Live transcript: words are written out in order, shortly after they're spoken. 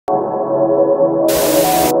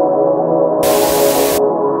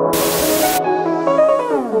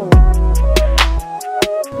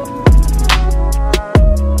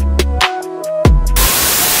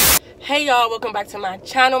welcome back to my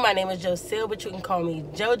channel. My name is Jocileee, but you can call me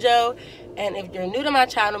Jojo. And if you're new to my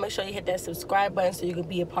channel, make sure you hit that subscribe button so you can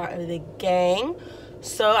be a part of the gang.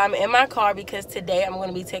 So I'm in my car because today I'm going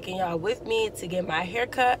to be taking y'all with me to get my hair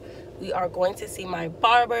cut. We are going to see my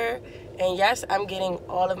barber, and yes, I'm getting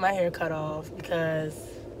all of my hair cut off because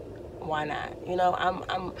why not? You know, I'm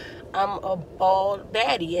a bald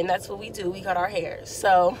baddie, and that's what we do. We cut our hair.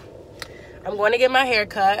 So I'm going to get my hair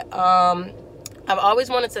cut. I've always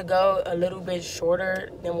wanted to go a little bit shorter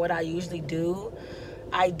than what I usually do.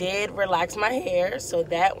 I did relax my hair, so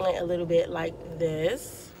that went a little bit like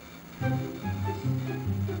this.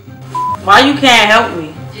 Why you can't help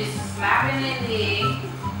me? Just slap it in there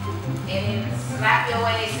and then slap your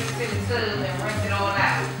ass into the tub and rinse it all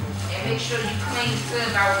out. And make sure you clean the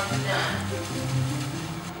tub out when you're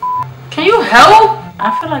done. Can you help?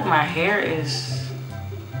 I feel like my hair is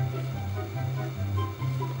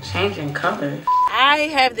changing colors. I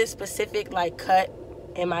have this specific like cut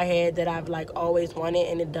in my head that I've like always wanted,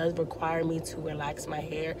 and it does require me to relax my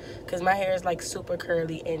hair because my hair is like super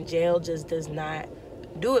curly and gel just does not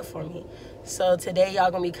do it for me. So today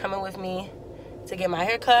y'all gonna be coming with me to get my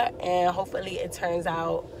hair cut, and hopefully it turns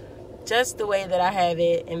out just the way that I have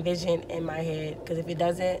it envisioned in my head, because if it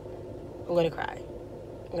doesn't, I'm gonna cry.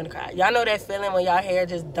 I'm gonna cry. Y'all know that feeling when y'all hair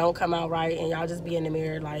just don't come out right and y'all just be in the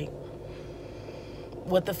mirror like,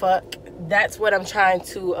 what the fuck? That's what I'm trying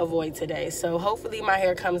to avoid today. So hopefully my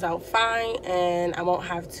hair comes out fine and I won't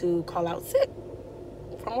have to call out sick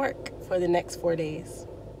from work for the next 4 days.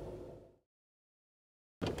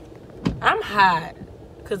 I'm hot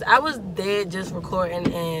because I was dead just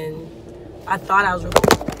recording and I thought I was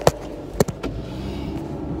recording.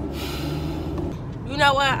 You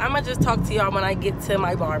know what? I'm gonna just talk to y'all when I get to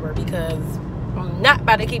my barber because I'm not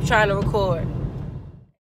about to keep trying to record.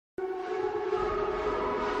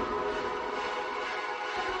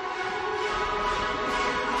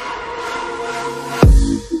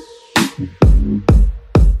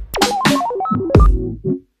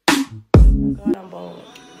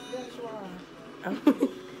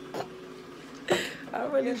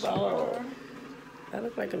 I'm really bald. I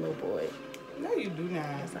look like a little boy. No, you do not.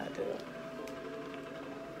 Yes, I do.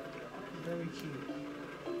 Very cute.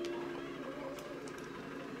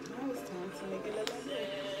 Now it's time to make it look like that.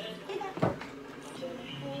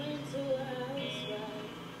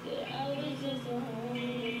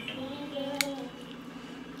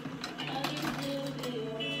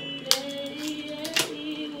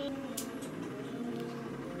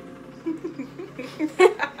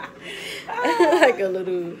 Like a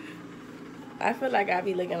little, I feel like I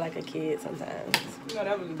be looking like a kid sometimes. No,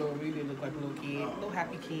 that was a little, really look like a little kid. A little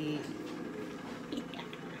happy kid.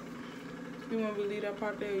 You want me to leave that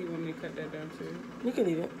part there, or you want me to cut that down too? You can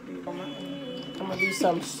leave it. I'm gonna do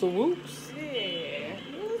some swoops. Yeah.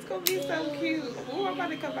 Ooh, it's gonna be so cute. Ooh, I'm about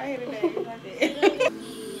to cut my hair today.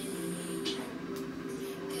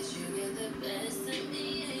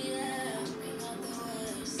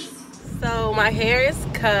 So my hair is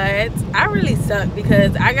cut. I really suck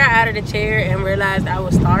because I got out of the chair and realized I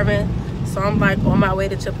was starving. So I'm like on my way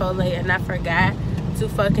to Chipotle and I forgot to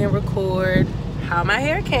fucking record how my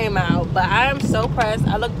hair came out. But I am so pressed.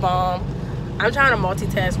 I look bomb. I'm trying to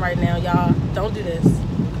multitask right now, y'all. Don't do this.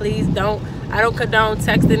 Please don't. I don't condone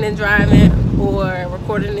texting and driving or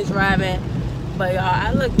recording and driving. But y'all,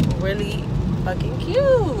 I look really fucking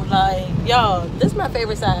cute. Like, y'all, this is my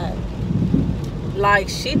favorite side. Like,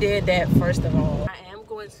 she did that first of all. I am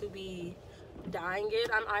going to be dyeing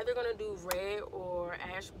it. I'm either going to do red or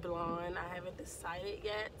ash blonde. I haven't decided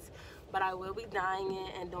yet, but I will be dyeing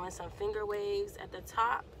it and doing some finger waves at the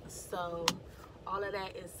top. So all of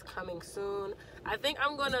that is coming soon. I think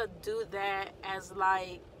I'm going to do that as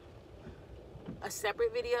like a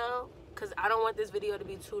separate video because I don't want this video to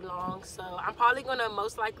be too long. So I'm probably going to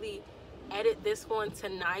most likely edit this one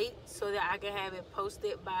tonight so that I can have it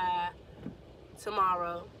posted by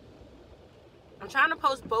tomorrow. I'm trying to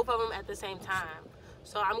post both of them at the same time.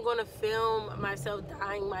 So I'm going to film myself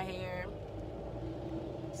dyeing my hair.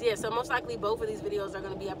 So yeah, so most likely both of these videos are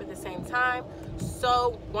going to be up at the same time.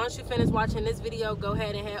 So once you finish watching this video, go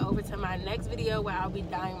ahead and head over to my next video where I'll be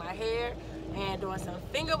dyeing my hair and doing some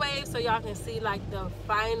finger waves so y'all can see like the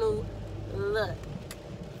final look.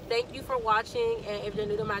 Thank you for watching, and if you're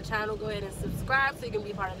new to my channel, go ahead and subscribe so you can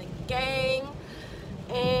be part of the gang.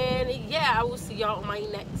 And yeah, I will see y'all on my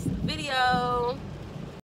next video.